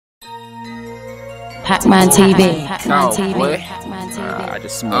Pac-Man TV. Cowboy. I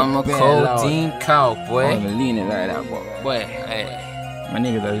just smoke. I'm a Codeine Cowboy. I'm gonna lean it like that, boy. Hey. My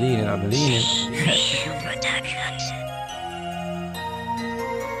niggas are leaning, I'm leaning.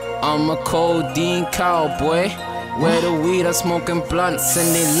 I'm a Codeine Cowboy. Where the weed, I'm smoking blunts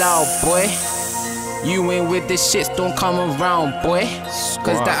and they loud, boy. You ain't with the shits, don't come around, boy.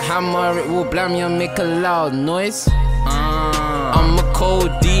 Cause that hammer, it will blam you and make a loud noise. I'm a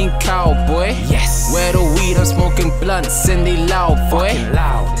Codeine Cowboy. Yes. Where the weed, I'm smoking blunts and they loud, boy.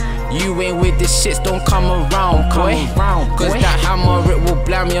 You ain't with the shits, don't come around, boy. Cause that hammer, it will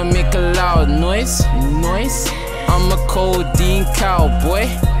blam you and make a loud noise. I'm a Codeine Cowboy.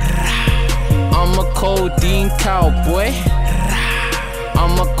 I'm a Codeine Cowboy.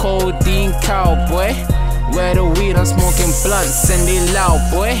 I'm a Codeine Cowboy. Where the weed, I'm smoking blunts and they loud,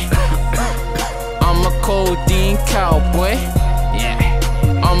 boy. I'm a Codeine Cowboy.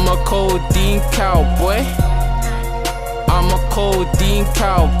 I'm a Codeine Cowboy. I'm a Codeine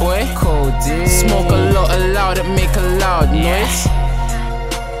Cowboy. Smoke a lot of loud and make a loud noise.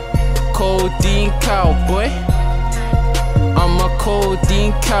 Codeine Cowboy. I'm a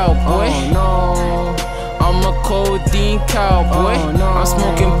Codeine Cowboy. I'm a Codeine Cowboy. I'm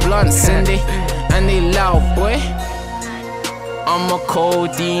smoking blunts and they loud, boy. I'm a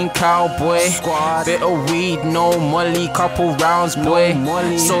Codeine Cowboy. Bit of weed, no molly, couple rounds, boy.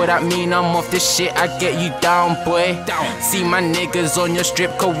 So that mean I'm off this shit, I get you down, boy. See my niggas on your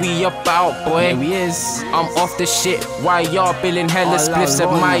strip, cause we about, boy. I'm off the shit, why y'all billing hella spliffs?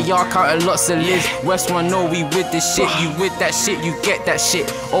 At my yard counting lots of lids. West one know we with this shit, you with that shit, you get that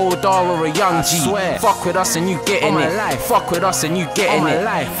shit. Old R or a young G, fuck with us and you getting it. Fuck with us and you getting it.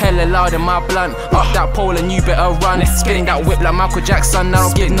 Hella loud in my blunt, up that pole and you better run. Spinning that whip like Michael Jackson, I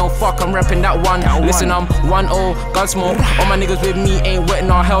don't give no fuck, I'm reppin' that one. Listen, I'm 1-0, gun smoke. All my niggas with me ain't wet,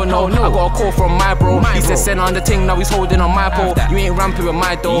 no hell no. I got a call from my bro, he said send on the ting, now he's holding on my pole. You ain't ramping with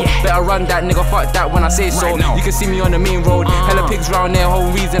my dough, better run that nigga, fuck that when I say so. You can see me on the main road, hella pigs round there,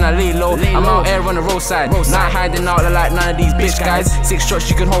 whole reason I lay low. I'm out here on the roadside, not hiding out like none of these bitch guys. 6 shots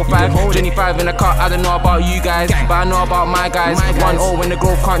you can hold 5, 25 in the car, I don't know about you guys, but I know about my guys. 1-0 when the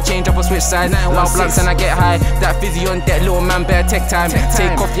growth can't change up or switch sides. Loud blunts and I get high, that fizzy on deck, little man better take time.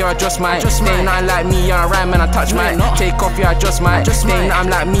 Take off, yeah, I just might. Ain't nothing like me, yeah, I rhyme and I touch mine. Take off, yeah, I just might. Ain't nothing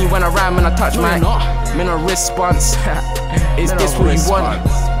like me when I rhyme and I touch mine. Me no response. Is this what you want?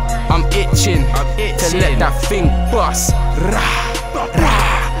 I'm itching to let that thing bust.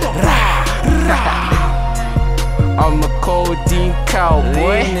 I'm a Codeine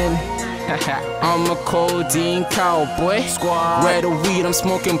Cowboy. I'm a Codeine Cowboy. Where the weed, I'm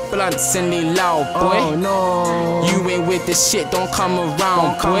smoking blunts and they loud, boy. You ain't with the shit, don't come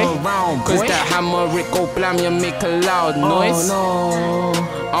around, boy. Cause that hammer, it go blam you, make a loud noise.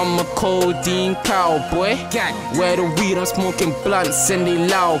 I'm a Codeine Cowboy. Where the weed, I'm smoking blunts and they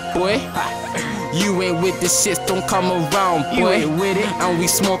loud, boy. You ain't with the shit, don't come around, boy. And we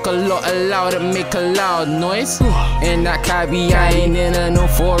smoke a lot of loud and make a loud noise. In that cabby, I ain't in no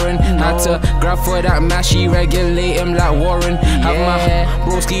foreign. Had to grab for that mashy, regulate him like Warren. Have my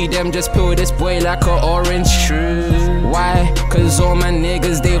broski, them just peel this boy like a orange. Why? Cause all my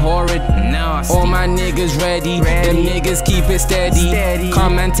niggas, they horrid. All my niggas ready, them niggas keep it steady.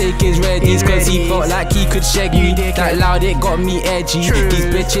 Come and take his readies, cause he felt like he could shag me. That loud, it got me edgy.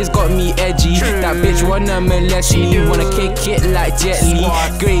 These bitches got me edgy. That bitch wanna molest me, wanna kick it like Jet Li.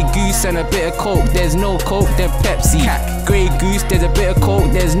 Grey Goose and a bit of Coke, there's no Coke, then Pepsi. Grey Goose, there's a bit of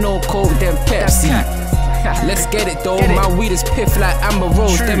Coke, there's no Coke, then Pepsi. Let's get it though, my weed is piff like Amber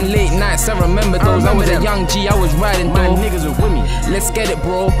Rose. Them late nights, I remember those. I was a young G, I was riding though. My niggas were with me. Let's get it,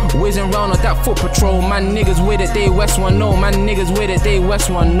 bro. Whizzing round on that foot patrol. My niggas with it, they West one know. My niggas with it, they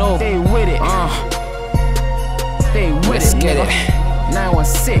West one know. They with it, they with Let's get it.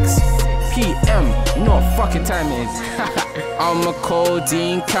 9:16 PM, you know what fucking time it is. I'm a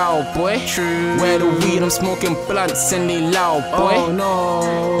Codeine Cowboy. Where the weed, I'm smoking blunts and they loud, boy.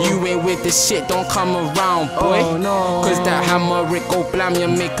 You ain't with the shit, don't come around, boy. Cause that hammer, it go blam you,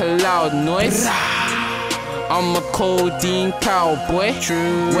 make a loud noise. I'm a Codeine Cowboy.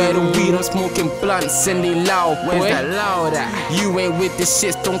 Where the weed, I'm smoking blunts and they loud, boy. You ain't with the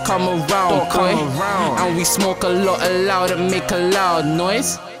shit, don't come around, boy. And we smoke a lot of loud and make a loud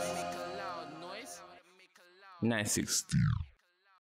noise. 960.